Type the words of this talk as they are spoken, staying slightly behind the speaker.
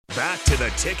back to the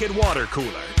Ticket Water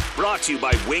Cooler, brought to you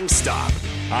by Wingstop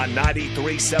on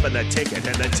 93.7 The Ticket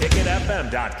and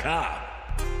theticketfm.com.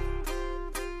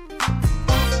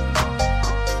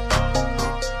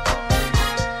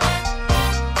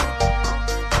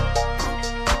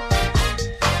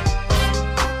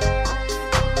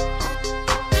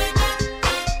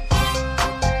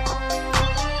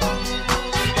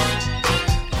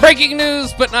 Breaking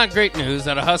news, but not great news,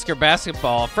 out of Husker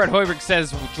basketball. Fred Hoiberg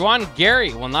says Juwan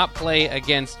Gary will not play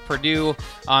against Purdue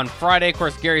on Friday. Of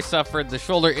course, Gary suffered the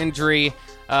shoulder injury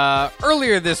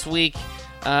earlier this week,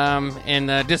 and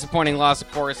a disappointing loss,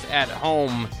 of course, at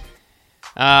home.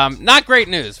 Not great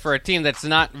news for a team that's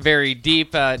not very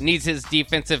deep, needs his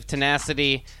defensive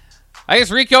tenacity. I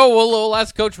guess Rico, we'll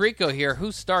ask Coach Rico here,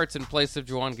 who starts in place of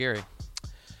Juwan Gary?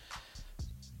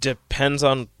 Depends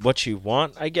on what you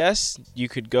want, I guess. You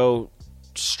could go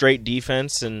straight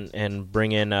defense and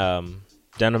bring in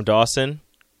Denham Dawson,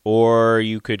 or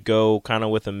you could go kind of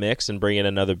with a mix and bring in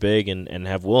another big and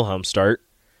have Wilhelm start.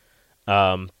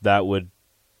 That would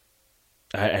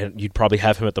you'd probably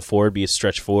have him at the 4, be a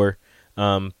stretch 4.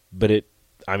 But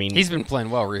he's been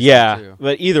playing well recently. Yeah, too.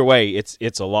 But either way,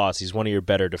 it's a loss. He's one of your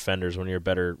better defenders, one of your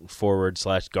better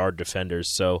forward/guard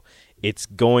defenders. So it's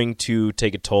going to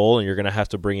take a toll, and you're going to have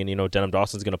to bring in, Denham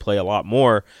Dawson's going to play a lot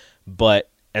more.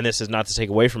 And this is not to take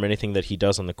away from anything that he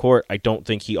does on the court. I don't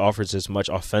think he offers as much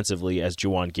offensively as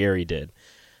Juwan Gary did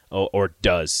or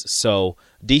does. So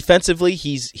defensively,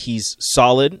 he's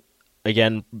solid.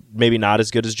 Again, maybe not as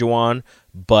good as Juwan,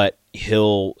 but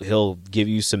he'll give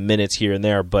you some minutes here and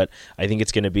there. But I think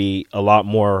it's going to be a lot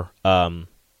more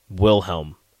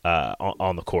Wilhelm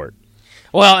on the court.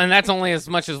 Well, and that's only as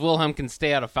much as Wilhelm can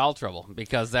stay out of foul trouble,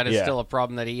 because that is still a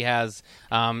problem that he has.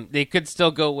 They could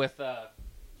still go with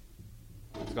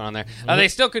what's going on there? They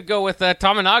still could go with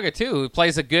Tominaga too, who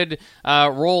plays a good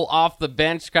role off the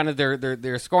bench, kind of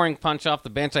their scoring punch off the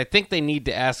bench. I think they need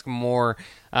to ask more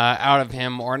out of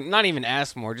him, or not even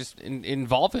ask more, just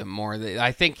involve him more.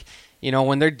 I think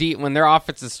when they're deep, when their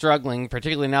offense is struggling,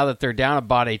 particularly now that they're down a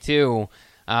body too.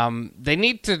 They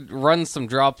need to run some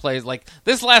draw plays. Like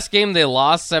this last game, they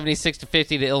lost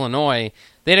 76-50 to Illinois.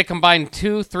 They had a combined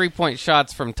 2 3-point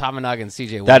shots from Tominaga and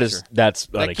CJ Wilcher. That's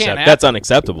unacceptable. That's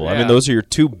unacceptable. Yeah. I mean, those are your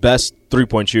 2 best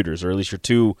 3-point shooters, or at least your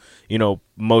 2,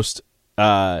 most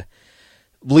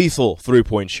lethal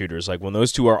 3-point shooters. Like when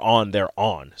those 2 are on, they're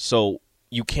on. So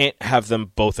you can't have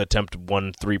them both attempt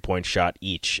 1 3-point shot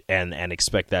each and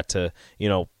expect that to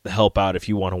help out if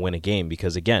you want to win a game.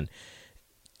 Because again,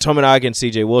 Tominaga and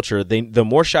CJ Wilcher, the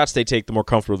more shots they take, the more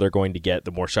comfortable they're going to get,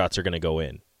 the more shots are going to go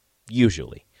in,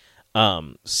 usually.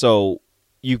 So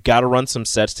you've got to run some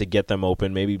sets to get them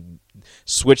open, maybe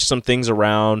switch some things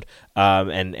around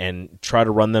and try to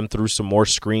run them through some more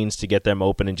screens to get them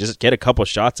open and just get a couple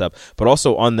shots up. But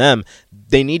also on them,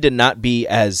 they need to not be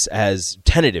as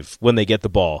tentative when they get the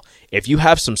ball. If you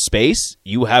have some space,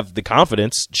 you have the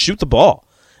confidence, shoot the ball.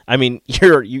 I mean,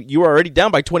 you are already down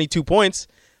by 22 points.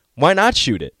 Why not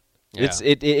shoot it? Yeah.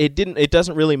 It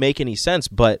doesn't really make any sense,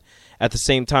 but at the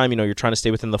same time, you're trying to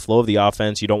stay within the flow of the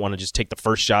offense. You don't want to just take the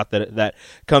first shot that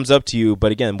comes up to you.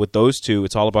 But again, with those 2,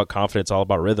 it's all about confidence, all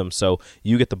about rhythm. So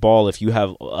you get the ball if you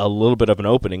have a little bit of an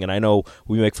opening. And I know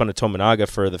we make fun of Tominaga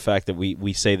for the fact that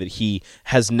we say that he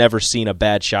has never seen a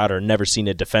bad shot or never seen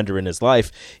a defender in his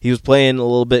life. He was playing a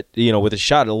little bit, with his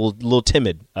shot, a little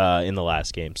timid in the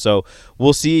last game. So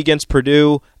we'll see against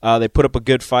Purdue. They put up a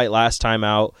good fight last time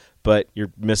out, but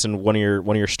you're missing one of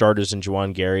your starters in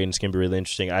Juwan Gary, and it's going to be really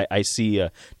interesting. I see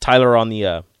Tyler on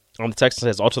the text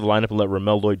says, alter the lineup and let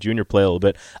Ramel Lloyd Jr. play a little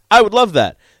bit. I would love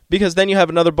that, because then you have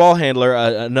another ball handler,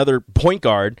 another point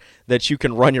guard that you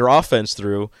can run your offense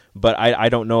through, but I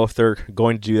don't know if they're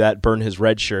going to do that, burn his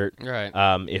red shirt, right?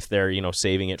 If they're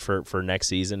saving it for next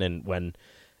season, and when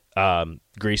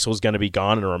Griesel's going to be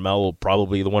gone and Ramel will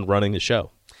probably be the one running the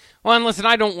show. Well, and listen,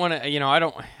 I don't want to,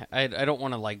 I don't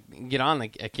want to like get on a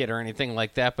kid or anything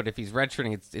like that. But if he's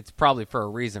redshirting, it's probably for a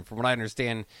reason. From what I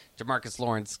understand, Jamarcus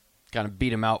Lawrence kind of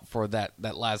beat him out for that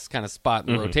last kind of spot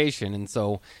in the rotation, and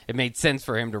so it made sense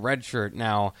for him to redshirt.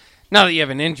 Now that you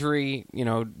have an injury,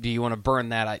 do you want to burn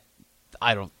that?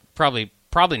 I don't probably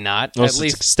not. Well, at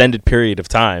least extended period of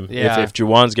time. Yeah. If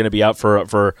Juwan's going to be out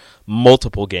for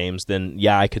multiple games, then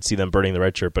yeah, I could see them burning the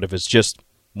redshirt. But if it's just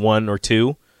 1 or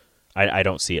 2. I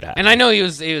don't see it happening. And I know he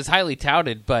was highly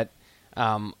touted, but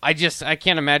I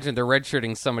can't imagine they're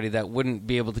redshirting somebody that wouldn't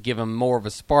be able to give him more of a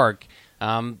spark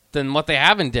than what they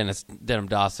have in Denham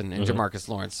Dawson and Jamarcus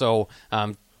Lawrence. So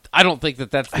I don't think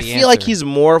that's the answer. I feel like he's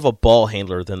more of a ball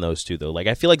handler than those 2, though. Like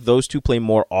I feel like those 2 play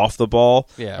more off the ball,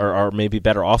 or maybe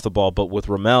better off the ball. But with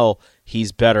Ramel,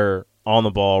 he's better on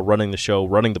the ball, running the show,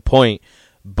 running the point.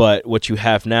 But what you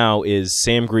have now is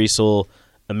Sam Griesel,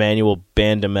 Emmanuel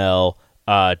Bandamel,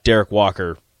 Derek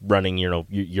Walker running,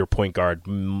 your point guard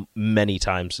many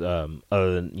times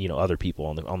other than other people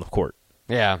on the court.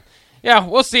 Yeah. Yeah,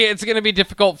 we'll see. It's going to be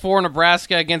difficult for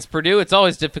Nebraska against Purdue. It's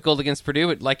always difficult against Purdue.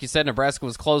 But like you said, Nebraska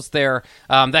was close there.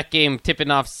 That game tipping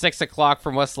off 6 o'clock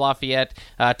from West Lafayette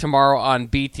tomorrow on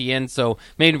BTN. So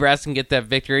maybe Nebraska can get that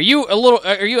victory.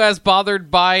 Are you as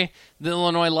bothered by the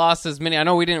Illinois loss as many? I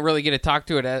know we didn't really get to talk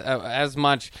to it as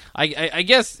much. I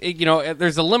guess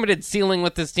there's a limited ceiling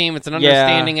with this team. It's an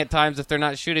understanding at times if they're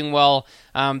not shooting well,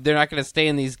 they're not going to stay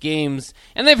in these games.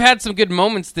 And they've had some good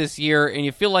moments this year, and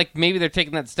you feel like maybe they're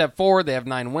taking that step forward. They have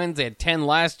 9 wins. They had 10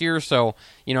 last year, so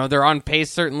they're on pace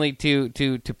certainly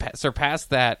to surpass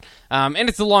that. And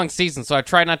it's a long season, so I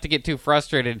try not to get too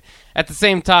frustrated. At the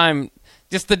same time,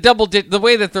 just the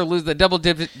way that they're losing the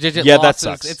double-digit losses, that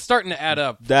sucks. It's starting to add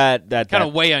up. That kind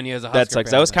of weigh on you as a Husker that sucks.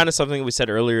 fan. That was kind of something we said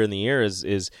earlier in the year. Is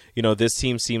this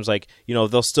team seems like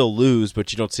they'll still lose,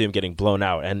 but you don't see them getting blown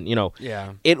out. And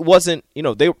it wasn't.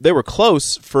 They were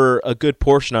close for a good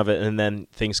portion of it, and then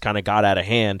things kind of got out of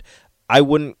hand.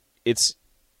 It's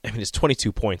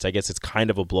 22 points. I guess it's kind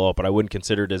of a blow-up, but I wouldn't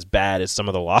consider it as bad as some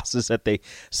of the losses that they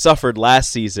suffered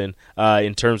last season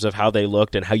in terms of how they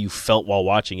looked and how you felt while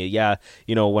watching it. Yeah,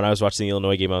 when I was watching the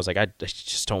Illinois game, I was like, I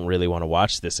just don't really want to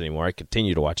watch this anymore. I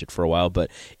continued to watch it for a while,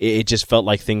 but it just felt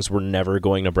like things were never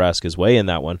going Nebraska's way in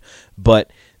that one.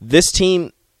 But this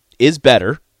team is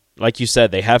better. Like you said,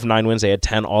 they have 9 wins. They had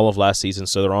 10 all of last season,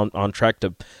 so they're on track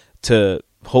to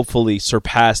hopefully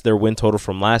surpass their win total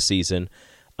from last season.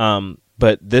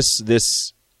 But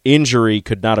this injury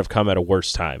could not have come at a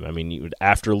worse time. I mean,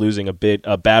 after losing a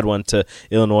bad one to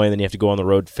Illinois, and then you have to go on the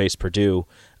road to face Purdue,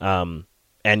 and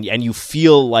you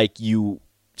feel like you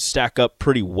stack up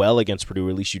pretty well against Purdue,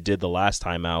 or at least you did the last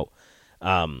time out.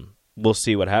 We'll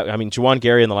see what happens. I mean, Juwan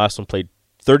Gary in the last one played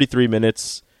 33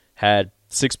 minutes, had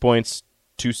 6 points,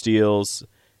 2 steals,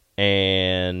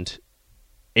 and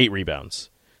 8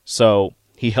 rebounds. So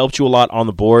he helped you a lot on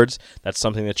the boards. That's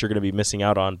something that you're going to be missing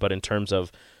out on. But in terms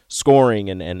of scoring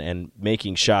and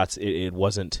making shots, it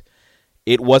wasn't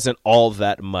all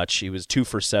that much. He was 2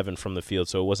 for 7 from the field,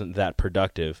 so it wasn't that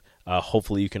productive.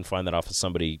 Hopefully you can find that off of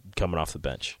somebody coming off the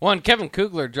bench. Well, and Kevin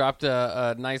Kugler dropped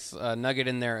a nice nugget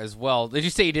in there as well. Did you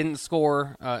say he didn't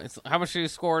score? How much did he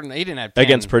score? He didn't have 10.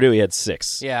 Against Purdue, he had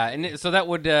 6. Yeah, and so that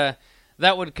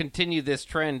would continue this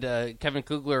trend. Kevin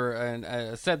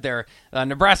Kugler said there,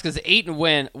 Nebraska's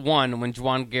 8-1 when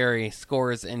Juwan Gary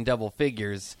scores in double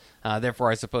figures.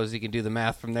 Therefore, I suppose you can do the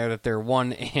math from there that they're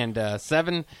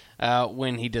 1-7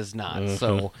 when he does not. Mm-hmm.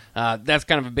 So that's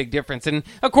kind of a big difference. And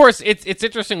of course, it's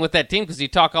interesting with that team because you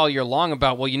talk all year long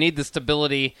about you need the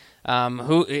stability.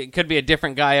 It could be a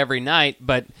different guy every night,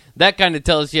 but that kind of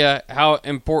tells you how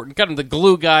important, kind of the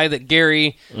glue guy that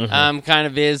Gary kind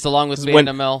of is, along with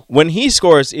Bandamel. When he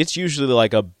scores, it's usually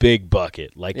like a big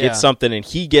bucket. It's something, and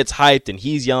he gets hyped, and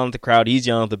he's yelling at the crowd, he's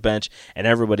yelling at the bench, and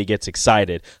everybody gets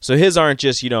excited. So his aren't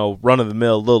just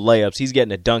run-of-the-mill little layups. He's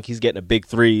getting a dunk, he's getting a big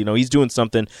 3. He's doing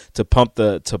something to pump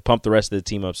the rest of the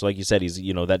team up. So like you said, he's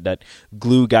that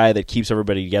glue guy that keeps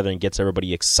everybody together and gets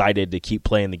everybody excited to keep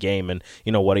playing the game. And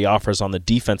what he offers on the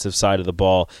defensive side of the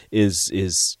ball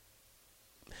is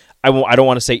I don't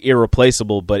want to say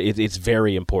irreplaceable, but it's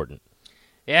very important.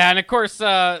 Yeah, and of course,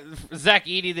 Zach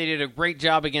Edey, they did a great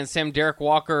job against him. Derek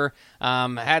Walker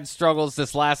had struggles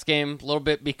this last game, a little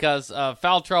bit because of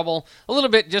foul trouble, a little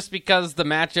bit just because the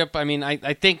matchup. I mean,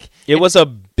 I think it was a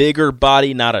bigger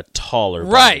body, not a taller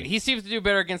body. Right. He seems to do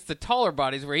better against the taller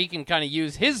bodies where he can kind of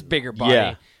use his bigger body.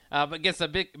 Yeah. But against a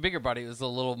bigger body, it was a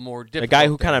little more difficult. A guy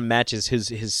who kind of matches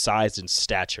his size and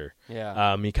stature.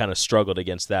 Yeah. He kind of struggled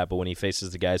against that, but when he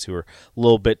faces the guys who are a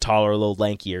little bit taller, a little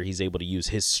lankier, he's able to use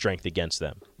his strength against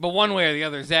them. But one way or the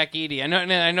other, Zach Edey,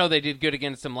 I know they did good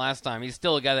against him last time. He's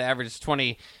still a guy that averages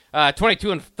 22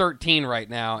 and 13 right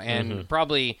now, and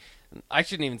probably. I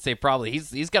shouldn't even say probably.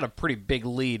 He's got a pretty big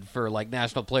lead for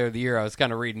National Player of the Year. I was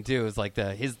kind of reading too. It's like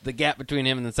the gap between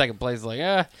him and the second place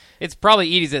is it's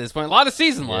probably Edey's at this point. A lot of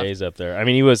season left. Yeah, he's up there. I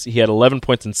mean, he had 11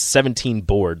 points and 17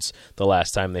 boards the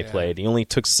last time they played. He only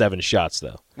took 7 shots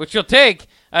though, which you'll take.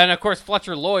 And of course,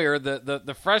 Fletcher Lawyer,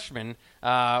 the freshman,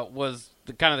 was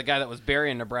the guy that was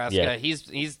burying Nebraska. Yeah.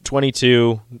 He's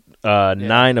 22,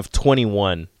 9 of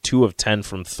 21, 2 of 10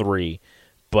 from 3,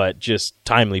 but just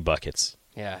timely buckets.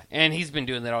 Yeah, and he's been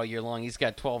doing that all year long. He's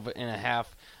got 12 and a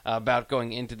half about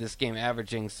going into this game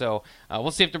averaging. So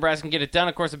we'll see if Nebraska can get it done.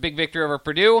 Of course, a big victory over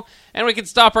Purdue, and we can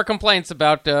stop our complaints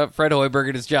about Fred Hoiberg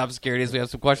and his job security, as we have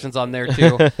some questions on there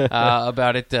too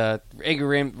about it.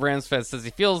 Angry Ramsfest says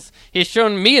he feels he's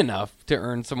shown me enough to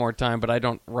earn some more time, but I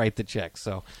don't write the check.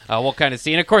 So we'll kind of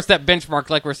see. And of course, that benchmark,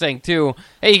 like we're saying too,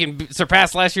 hey, you can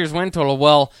surpass last year's win total.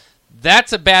 Well,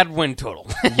 that's a bad win total.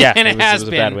 Yeah, and it has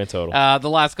been a bad win total the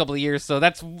last couple of years. So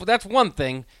that's one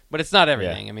thing, but it's not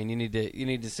everything. Yeah. I mean, you need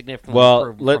to significantly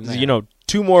improve from there.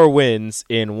 2 more wins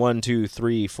in 1, 2,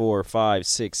 3, 4, 5,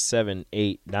 6, 7,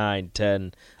 8, 9,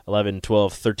 10, 11,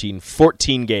 12, 13,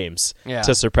 14 games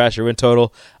to surpass your win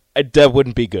total. That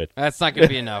wouldn't be good. That's not going to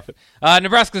be enough.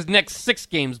 Nebraska's next 6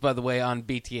 games, by the way, on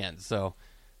BTN. So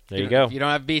there you go. If you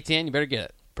don't have BTN, you better get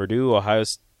it. Purdue, Ohio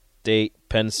State,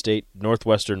 Penn State,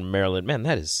 Northwestern, Maryland. Man,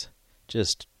 that is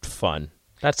just fun.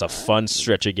 That's a fun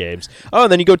stretch of games. Oh,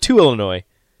 and then you go to Illinois.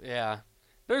 Yeah.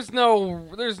 There's no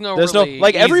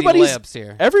like easy layups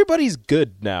here. Everybody's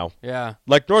good now. Yeah.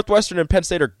 Like Northwestern and Penn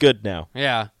State are good now.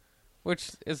 Yeah.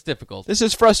 Which is difficult. This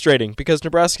is frustrating because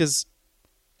Nebraska's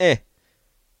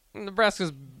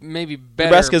Nebraska's maybe better.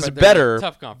 Nebraska's better,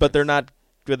 tough conference. but they're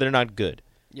not good.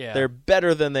 Yeah. They're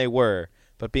better than they were,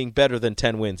 but being better than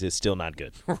 10 wins is still not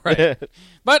good. Right.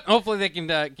 But hopefully they can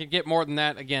get more than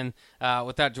that. Again,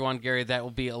 without Juwan Gary, that will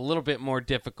be a little bit more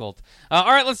difficult. All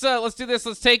right, let's do this.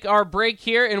 Let's take our break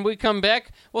here, and we come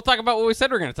back. We'll talk about what we said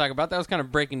we were going to talk about. That was kind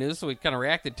of breaking news, so we kind of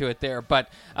reacted to it there. But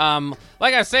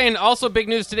like I was saying, also big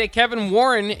news today, Kevin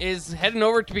Warren is heading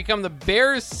over to become the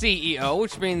Bears CEO,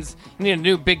 which means you need a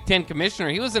new Big Ten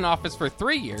commissioner. He was in office for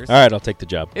 3 years. All right, I'll take the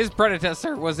job. His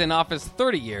predecessor was in office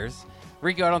 30 years.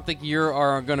 Rico, I don't think you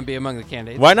are going to be among the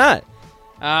candidates. Why not?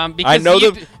 Because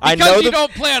you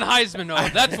don't play on Heisman, though.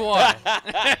 That's why.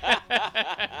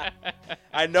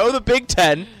 I know the Big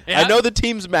Ten. Yeah. I know the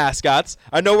team's mascots.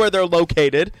 I know where they're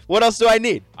located. What else do I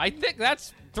need? I think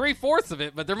that's 3/4 of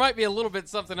it, but there might be a little bit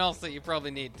something else that you probably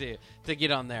need to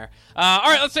get on there. All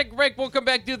right, let's take a break. We'll come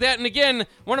back, do that. And again,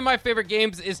 one of my favorite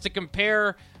games is to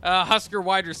compare Husker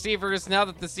wide receivers. Now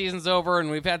that the season's over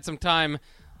and we've had some time,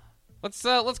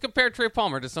 let's compare Trey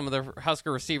Palmer to some of the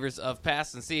Husker receivers of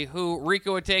past and see who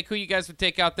Rico would take, who you guys would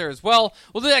take out there as well.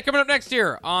 We'll do that coming up next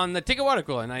year on the Ticket Water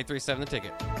Cooler, 93.7 The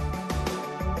Ticket.